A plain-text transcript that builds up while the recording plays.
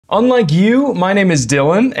Unlike you, my name is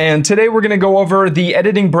Dylan, and today we're going to go over the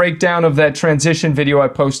editing breakdown of that transition video I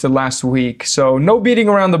posted last week. So no beating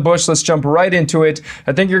around the bush, let's jump right into it.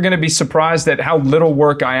 I think you're going to be surprised at how little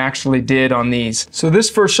work I actually did on these. So this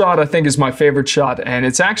first shot I think is my favorite shot, and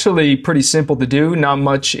it's actually pretty simple to do. Not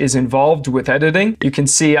much is involved with editing. You can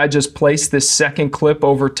see I just placed this second clip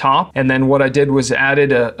over top, and then what I did was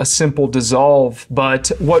added a simple dissolve. But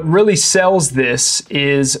what really sells this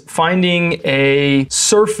is finding a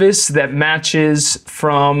surface that matches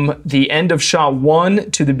from the end of shot 1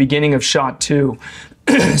 to the beginning of shot 2.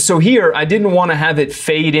 So here, I didn't want to have it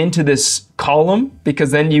fade into this column because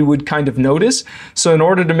then you would kind of notice. So in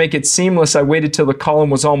order to make it seamless, I waited till the column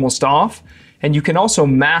was almost off. And you can also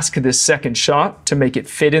mask this second shot to make it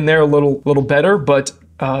fit in there a little better, but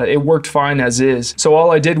it worked fine as is. So all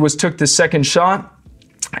I did was took the second shot,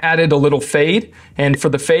 added a little fade, and for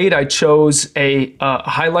the fade I chose a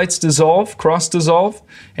highlights dissolve, cross dissolve,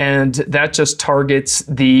 and that just targets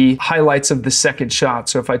the highlights of the second shot.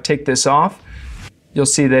 So if I take this off, you'll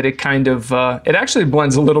see that it kind of, it actually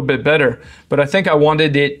blends a little bit better, but I think I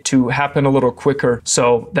wanted it to happen a little quicker,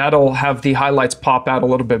 so that'll have the highlights pop out a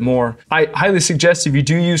little bit more. I highly suggest if you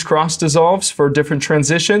do use cross dissolves for different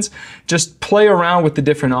transitions, just play around with the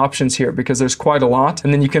different options here because there's quite a lot,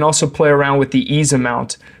 and then you can also play around with the ease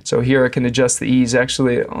amount. So here I can adjust the ease.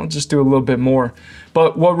 Actually, I'll just do a little bit more.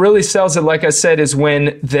 But what really sells it, like I said, is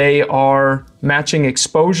when they are matching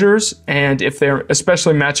exposures, and if they're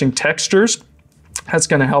especially matching textures, that's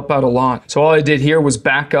going to help out a lot. So all I did here was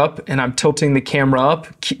back up, and I'm tilting the camera up,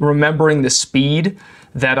 remembering the speed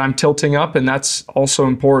that I'm tilting up, and that's also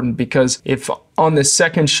important because if on the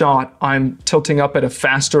second shot I'm tilting up at a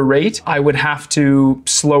faster rate, I would have to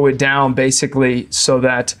slow it down basically so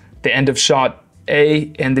that the end of shot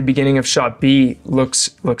A and the beginning of shot B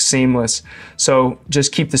looks seamless. So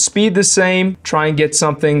just keep the speed the same, try and get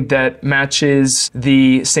something that matches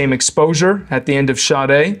the same exposure at the end of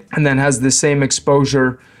shot A and then has the same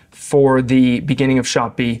exposure for the beginning of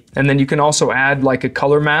shot B. And then you can also add like a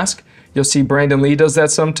color mask. You'll see Brandon Lee does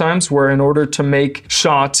that sometimes, where in order to make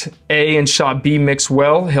shot A and shot B mix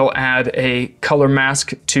well, he'll add a color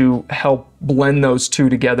mask to help blend those two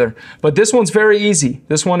together. But this one's very easy.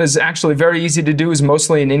 This one is actually very easy to do, is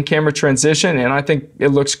mostly an in-camera transition, and I think it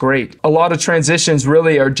looks great. A lot of transitions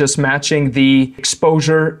really are just matching the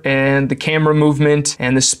exposure and the camera movement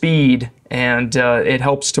and the speed, and it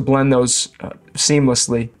helps to blend those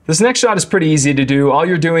seamlessly. This next shot is pretty easy to do. All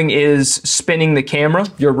you're doing is spinning the camera.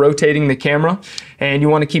 You're rotating the camera, and you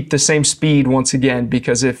want to keep the same speed once again,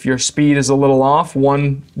 because if your speed is a little off,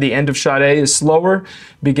 the end of shot A is slower,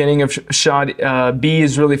 beginning of shot B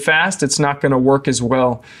is really fast, it's not going to work as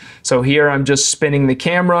well. So here I'm just spinning the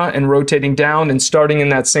camera and rotating down and starting in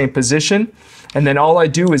that same position. And then all I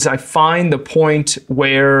do is I find the point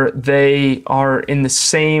where they are in the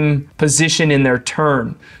same position in their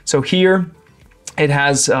turn. So here it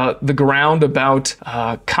has the ground about,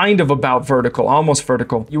 kind of about vertical, almost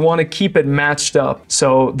vertical. You want to keep it matched up.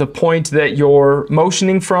 So the point that you're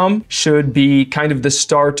motioning from should be kind of the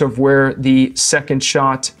start of where the second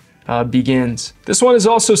shot begins. This one is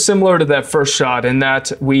also similar to that first shot in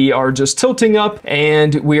that we are just tilting up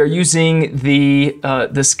and we are using the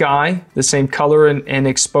sky, the same color and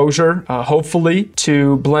exposure, hopefully,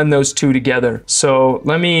 to blend those two together. So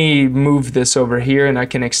let me move this over here and I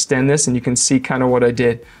can extend this and you can see kind of what I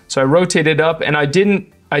did. So I rotated up and I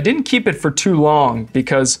didn't keep it for too long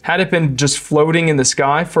because had it been just floating in the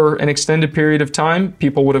sky for an extended period of time,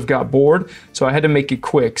 people would have got bored. So I had to make it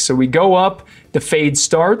quick. So we go up, the fade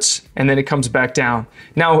starts, and then it comes back down.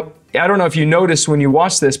 Now, I don't know if you noticed when you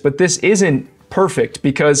watch this, but this isn't perfect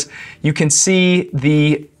because you can see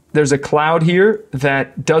there's a cloud here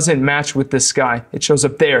that doesn't match with the sky. It shows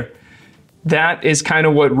up there. That is kind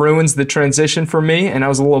of what ruins the transition for me, and I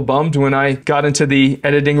was a little bummed when I got into the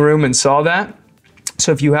editing room and saw that.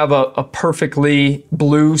 So if you have a perfectly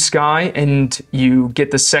blue sky and you get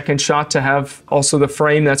the second shot to have also the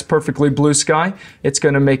frame that's perfectly blue sky, it's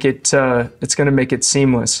going to make it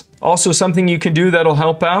seamless. Also, something you can do that'll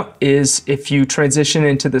help out is if you transition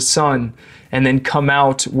into the sun and then come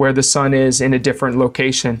out where the sun is in a different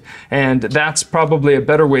location. And that's probably a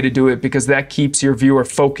better way to do it because that keeps your viewer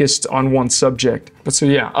focused on one subject. But so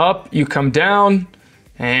yeah, up, you come down,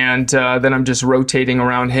 and then I'm just rotating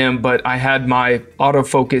around him, but I had my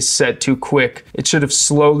autofocus set too quick. It should have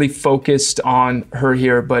slowly focused on her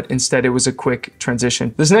here, but instead it was a quick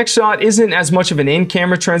transition. This next shot isn't as much of an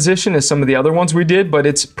in-camera transition as some of the other ones we did, but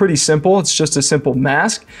it's pretty simple. It's just a simple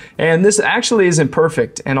mask, and this actually isn't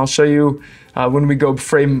perfect, and I'll show you when we go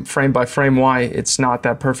frame by frame, why it's not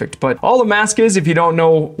that perfect. But all a mask is, if you don't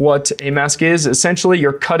know what a mask is, essentially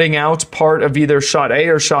you're cutting out part of either shot A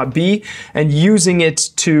or shot B and using it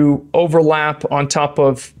to overlap on top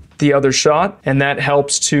of the other shot, and that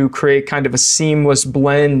helps to create kind of a seamless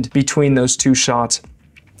blend between those two shots.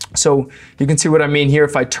 So you can see what I mean here.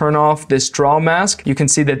 If I turn off this draw mask, you can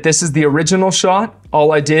see that this is the original shot.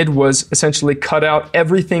 All I did was essentially cut out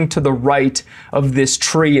everything to the right of this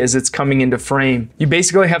tree as it's coming into frame. You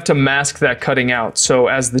basically have to mask that cutting out. So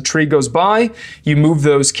as the tree goes by, you move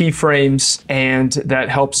those keyframes, and that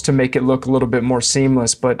helps to make it look a little bit more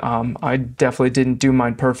seamless. But I definitely didn't do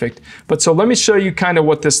mine perfect. But so let me show you kind of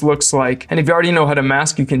what this looks like. And if you already know how to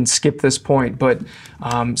mask, you can skip this point. But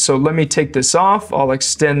so let me take this off. I'll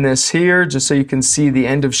extend this here just so you can see the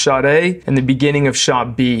end of shot A and the beginning of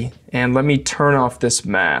shot B. And let me turn off this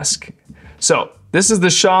mask. So this is the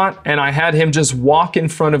shot, and I had him just walk in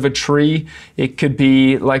front of a tree. It could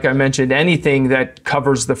be, like I mentioned, anything that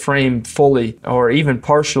covers the frame fully or even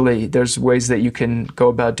partially. There's ways that you can go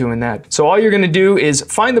about doing that. So all you're gonna do is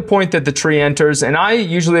find the point that the tree enters, and I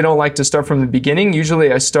usually don't like to start from the beginning.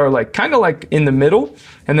 Usually I start like kind of like in the middle,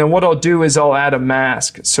 and then what I'll do is I'll add a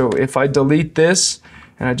mask. So if I delete this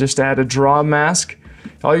and I just add a draw mask,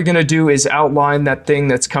 all you're gonna do is outline that thing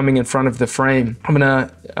that's coming in front of the frame. I'm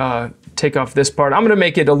gonna take off this part. I'm gonna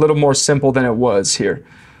make it a little more simple than it was here.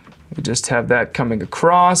 We just have that coming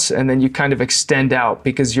across, and then you kind of extend out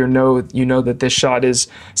because you know that this shot is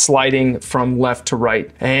sliding from left to right.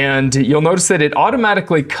 And you'll notice that it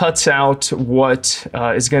automatically cuts out what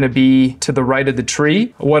is gonna be to the right of the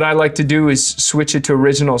tree. What I like to do is switch it to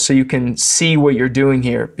original so you can see what you're doing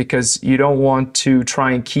here, because you don't want to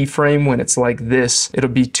try and keyframe when it's like this. It'll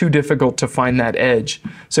be too difficult to find that edge.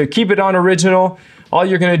 So keep it on original. All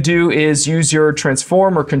you're gonna do is use your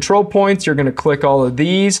transform or control points. You're gonna click all of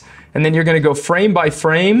these, and then you're gonna go frame by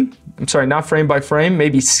frame. I'm sorry, not frame by frame,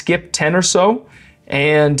 maybe skip 10 or so,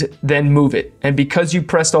 and then move it. And because you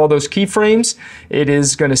pressed all those keyframes, it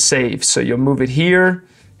is gonna save. So you'll move it here,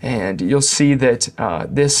 and you'll see that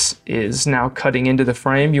this is now cutting into the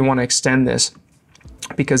frame. You wanna extend this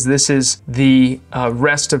because this is the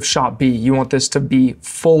rest of shot B. You want this to be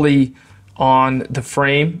fully on the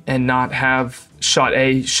frame and not have shot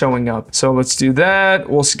A showing up. So let's do that.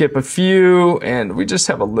 We'll skip a few, and we just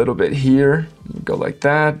have a little bit here. Go like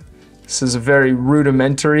that. This is a very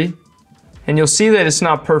rudimentary, and you'll see that it's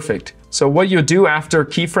not perfect. So what you'll do after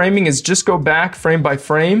keyframing is just go back frame by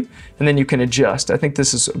frame, and then you can adjust. I think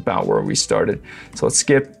this is about where we started. So let's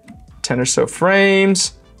skip 10 or so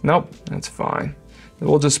frames. Nope, that's fine.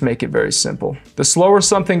 We'll just make it very simple. The slower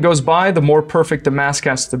something goes by, the more perfect the mask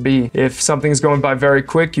has to be. If something's going by very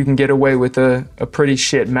quick, you can get away with a pretty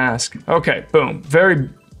shit mask. Okay, boom.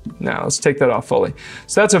 Now let's take that off fully.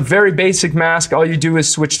 So that's a very basic mask. All you do is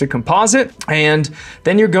switch to composite, and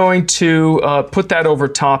then you're going to put that over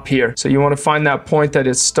top here. So you want to find that point that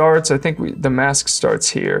it starts. I think the mask starts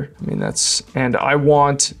here. And I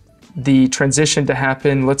want the transition to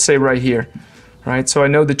happen, let's say right here. Right, so I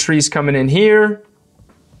know the tree's coming in here,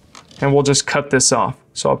 and we'll just cut this off.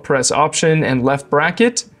 So I'll press Option and left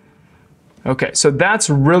bracket. Okay, so that's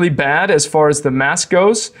really bad as far as the mask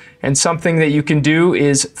goes, and something that you can do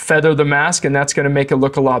is feather the mask, and that's gonna make it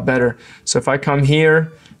look a lot better. So if I come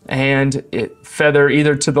here and feather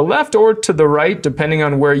either to the left or to the right, depending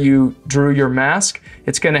on where you drew your mask,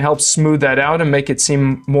 it's gonna help smooth that out and make it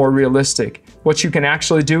seem more realistic. What you can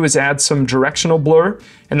actually do is add some directional blur,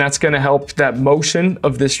 and that's gonna help that motion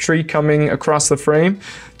of this tree coming across the frame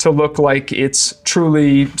to look like it's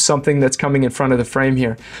truly something that's coming in front of the frame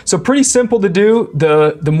here. So pretty simple to do.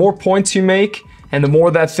 The more points you make, and the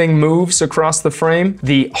more that thing moves across the frame,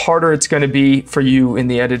 the harder it's gonna be for you in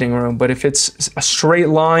the editing room. But if it's a straight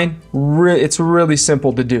line, it's really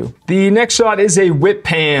simple to do. The next shot is a whip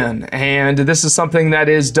pan, and this is something that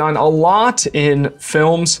is done a lot in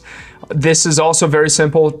films. This is also very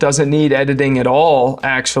simple. It doesn't need editing at all,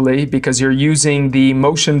 actually, because you're using the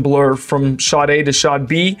motion blur from shot A to shot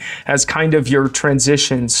B as kind of your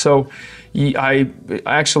transition. So I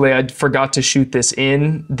forgot to shoot this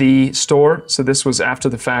in the store, so this was after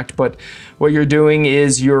the fact. But what you're doing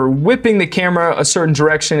is you're whipping the camera a certain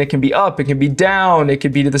direction. It can be up, it can be down, it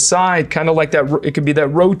could be to the side, kind of like that. It could be that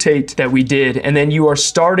rotate that we did, and then you are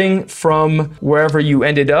starting from wherever you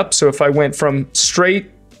ended up. So if I went from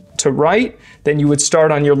straight to right, then you would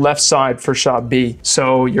start on your left side for shot B.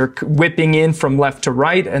 So you're whipping in from left to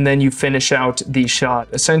right, and then you finish out the shot.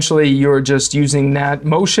 Essentially, you're just using that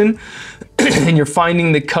motion and you're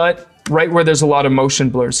finding the cut right where there's a lot of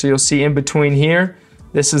motion blur. So you'll see in between here,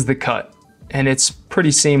 this is the cut, and it's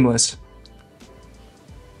pretty seamless.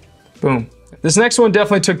 Boom. This next one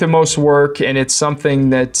definitely took the most work, and it's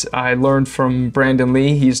something that I learned from Brandon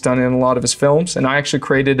Lee. He's done it in a lot of his films, and I actually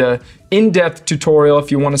created a in-depth tutorial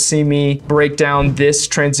if you want to see me break down this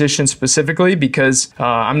transition specifically, because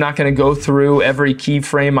I'm not going to go through every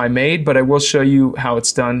keyframe I made, but I will show you how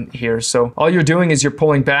it's done here. So all you're doing is you're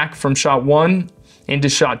pulling back from shot 1 into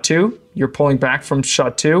shot 2. You're pulling back from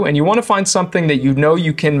shot 2, and you want to find something that you know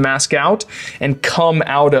you can mask out and come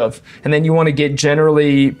out of, and then you want to get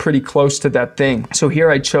generally pretty close to that thing. So here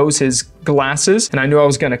I chose his glasses, and I knew I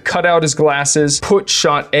was going to cut out his glasses, put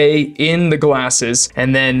shot A in the glasses,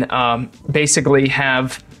 and then basically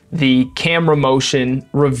have the camera motion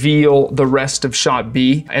reveal the rest of shot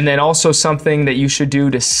B. And then also something that you should do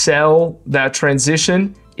to sell that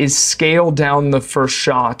transition is scale down the first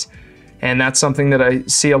shot. And that's something that I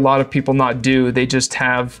see a lot of people not do. They just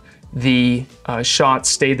have the shot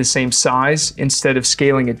stay the same size instead of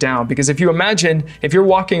scaling it down. Because if you imagine, if you're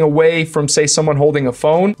walking away from, say, someone holding a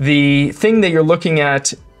phone, the thing that you're looking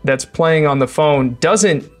at that's playing on the phone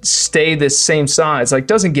doesn't stay the same size, like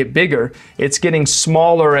doesn't get bigger. It's getting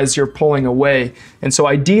smaller as you're pulling away. And so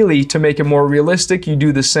ideally, to make it more realistic, you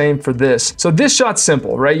do the same for this. So this shot's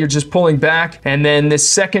simple, right? You're just pulling back, and then this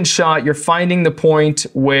second shot, you're finding the point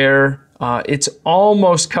where it's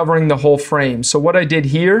almost covering the whole frame. So what I did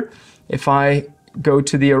here, if I go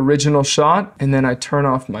to the original shot and then I turn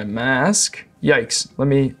off my mask, yikes, let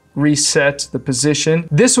me reset the position.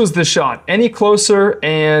 This was the shot. Any closer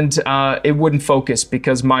and it wouldn't focus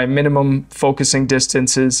because my minimum focusing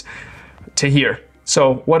distance is to here.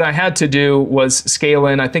 So what I had to do was scale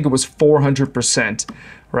in, I think it was 400%,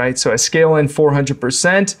 right? So I scale in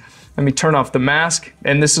 400%. Let me turn off the mask,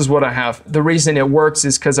 and this is what I have. The reason it works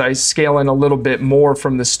is because I scale in a little bit more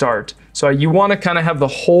from the start. So you want to kind of have the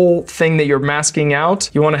whole thing that you're masking out.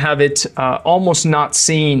 You want to have it almost not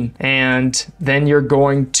seen, and then you're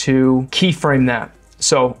going to keyframe that.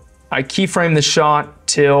 So I keyframe the shot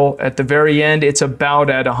till at the very end, it's about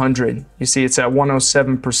at 100. You see it's at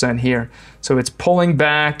 107% here. So it's pulling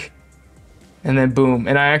back, and then boom.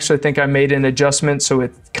 And I actually think I made an adjustment so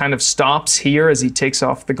it kind of stops here as he takes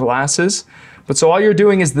off the glasses. But so all you're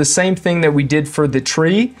doing is the same thing that we did for the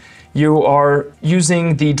tree. You are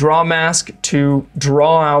using the draw mask to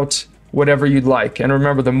draw out whatever you'd like. And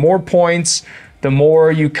remember, the more points, the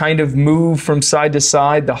more you kind of move from side to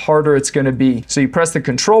side, the harder it's going to be. So you press the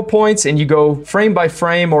control points and you go frame by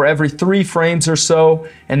frame or every 3 frames or so,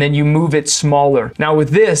 and then you move it smaller. Now with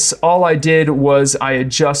this, all I did was I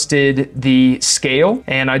adjusted the scale,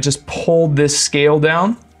 and I just pulled this scale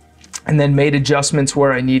down and then made adjustments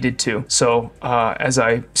where I needed to. So as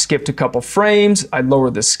I skipped a couple frames, I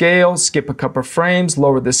lowered the scale, skip a couple frames,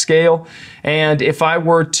 lower the scale. And if I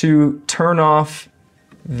were to turn off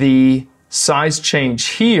the size change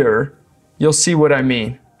here, you'll see what I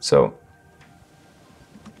mean. So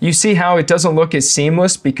you see how it doesn't look as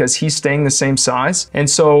seamless because he's staying the same size. And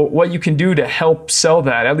so what you can do to help sell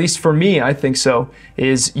that, at least for me, I think so,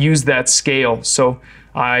 is use that scale. So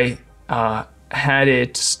I had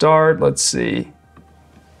it start, let's see.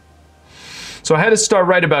 So I had it start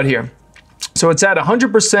right about here. So it's at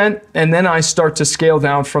 100%, and then I start to scale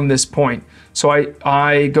down from this point. So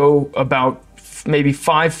I go about maybe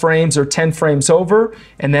 5 frames or 10 frames over,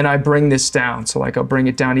 and then I bring this down. So like I'll bring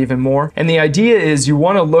it down even more. And the idea is you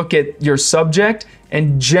want to look at your subject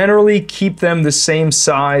and generally keep them the same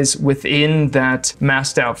size within that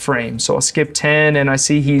masked out frame. So I'll skip 10 and I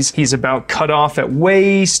see he's about cut off at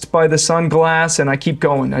waist by the sunglass, and I keep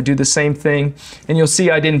going. I do the same thing, and you'll see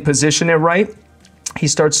I didn't position it right. He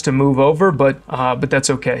starts to move over, but that's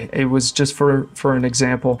okay. It was just for an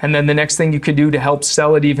example. And then the next thing you could do to help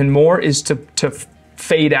sell it even more is to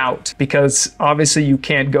fade out, because obviously you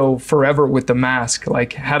can't go forever with the mask.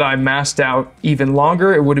 Like had I masked out even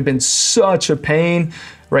longer, it would have been such a pain.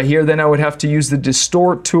 Right here, then I would have to use the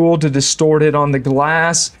distort tool to distort it on the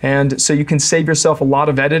glass. And so you can save yourself a lot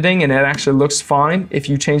of editing, and it actually looks fine if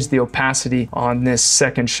you change the opacity on this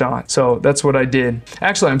second shot. So that's what I did.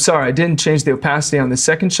 Actually, I'm sorry, I didn't change the opacity on the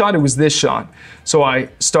second shot, it was this shot. So I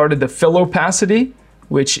started the fill opacity,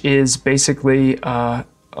 which is basically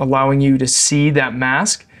allowing you to see that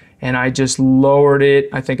mask. And I just lowered it.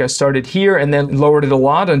 I think I started here and then lowered it a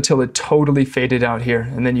lot until it totally faded out here.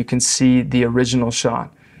 And then you can see the original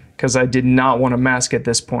shot, because I did not want to mask at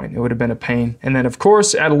this point. It would have been a pain. And then of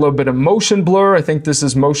course, add a little bit of motion blur. I think this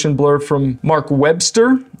is motion blur from Mark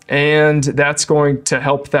Webster, and that's going to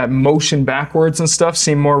help that motion backwards and stuff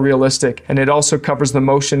seem more realistic. And it also covers the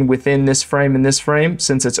motion within this frame and this frame.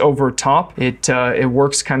 Since it's over top, it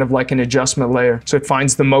works kind of like an adjustment layer. So it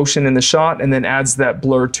finds the motion in the shot and then adds that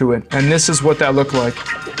blur to it. And this is what that looked like.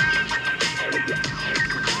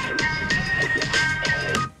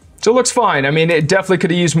 So it looks fine. I mean, it definitely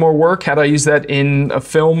could have used more work. Had I used that in a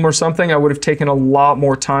film or something, I would have taken a lot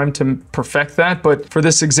more time to perfect that. But for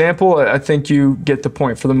this example, I think you get the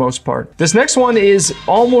point for the most part. This next one is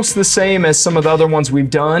almost the same as some of the other ones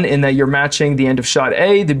we've done in that you're matching the end of shot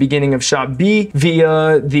A, the beginning of shot B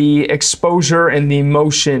via the exposure and the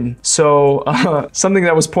motion. So something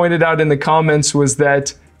that was pointed out in the comments was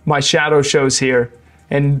that my shadow shows here.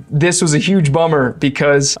 And this was a huge bummer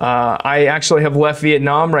because I actually have left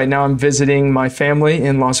Vietnam. Right now I'm visiting my family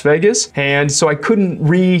in Las Vegas. And so I couldn't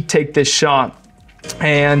retake this shot.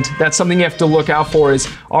 And that's something you have to look out for is,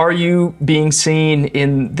 are you being seen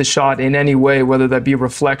in the shot in any way, whether that be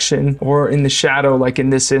reflection or in the shadow, like in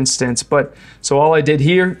this instance. But so all I did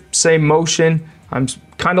here, same motion. I'm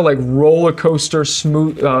kind of like roller coaster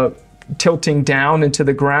smooth, tilting down into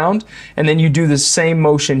the ground, and then you do the same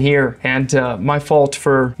motion here. And my fault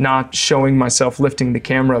for not showing myself lifting the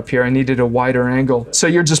camera up here. I needed a wider angle. So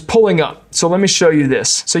you're just pulling up. So let me show you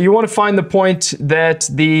this. So you want to find the point that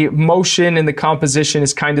the motion and the composition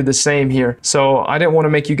is kind of the same here. So I didn't want to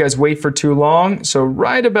make you guys wait for too long. So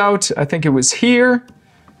right about, I think it was here.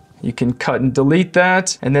 You can cut and delete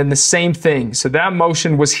that. And then the same thing. So that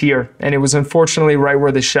motion was here, and it was unfortunately right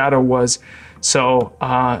where the shadow was. So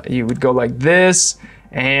you would go like this,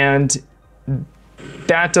 and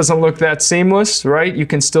that doesn't look that seamless, right? You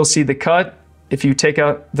can still see the cut. If you take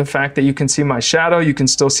out the fact that you can see my shadow, you can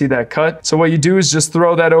still see that cut. So what you do is just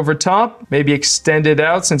throw that over top, maybe extend it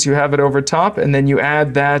out since you have it over top, and then you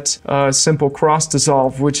add that simple cross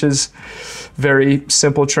dissolve, which is very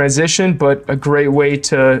simple transition, but a great way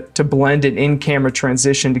to blend an in-camera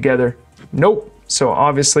transition together. Nope. So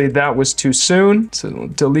obviously that was too soon. So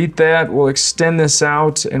delete that. We'll extend this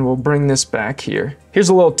out and we'll bring this back here. Here's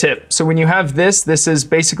a little tip. So when you have this is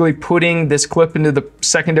basically putting this clip into the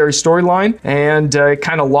secondary storyline, and it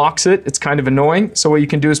kind of locks it. It's kind of annoying. So what you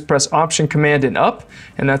can do is press Option, Command, and up,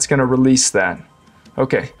 and that's going to release that.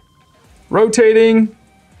 Okay. Rotating.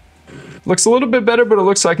 Looks a little bit better, but it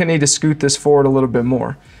looks like I need to scoot this forward a little bit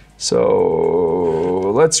more.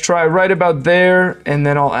 So let's try right about there, and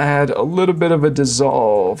then I'll add a little bit of a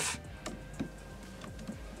dissolve.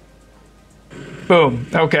 Boom.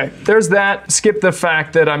 Okay, there's that. Skip the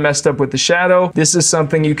fact that I messed up with the shadow. This is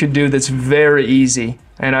something you could do that's very easy.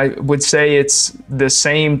 And I would say it's the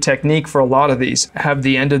same technique for a lot of these. Have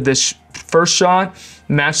the end of this first shot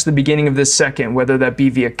match the beginning of this second, whether that be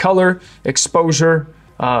via color, exposure,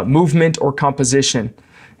 movement, or composition.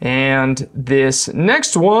 And this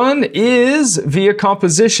next one is via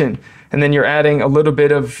composition. And then you're adding a little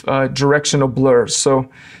bit of directional blur. So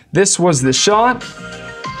this was the shot.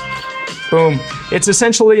 Boom. It's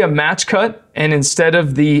essentially a match cut, and instead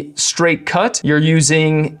of the straight cut, you're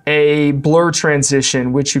using a blur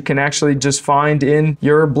transition, which you can actually just find in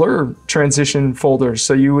your blur transition folder.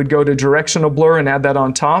 So you would go to directional blur and add that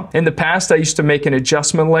on top. In the past, I used to make an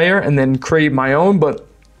adjustment layer and then create my own, but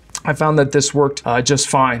I found that this worked just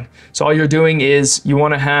fine. So all you're doing is you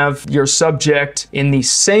want to have your subject in the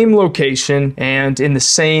same location and in the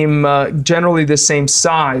same, generally the same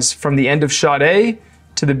size from the end of shot A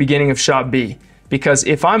to the beginning of shot B. Because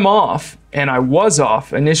if I'm off, and I was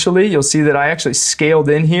off initially, you'll see that I actually scaled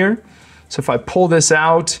in here. So if I pull this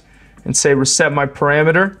out and say reset my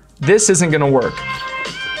parameter, this isn't going to work.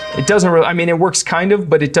 It doesn't really, I mean, it works kind of,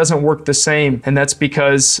 but it doesn't work the same. And that's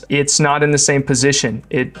because it's not in the same position.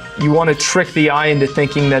 You want to trick the eye into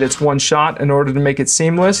thinking that it's one shot in order to make it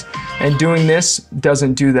seamless. And doing this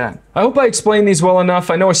doesn't do that. I hope I explained these well enough.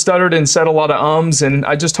 I know I stuttered and said a lot of ums, and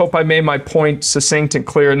I just hope I made my point succinct and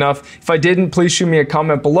clear enough. If I didn't, please shoot me a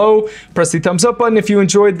comment below. Press the thumbs up button if you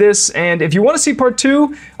enjoyed this. And if you want to see part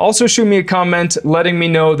 2, also shoot me a comment letting me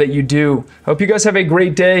know that you do. I hope you guys have a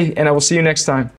great day, and I will see you next time.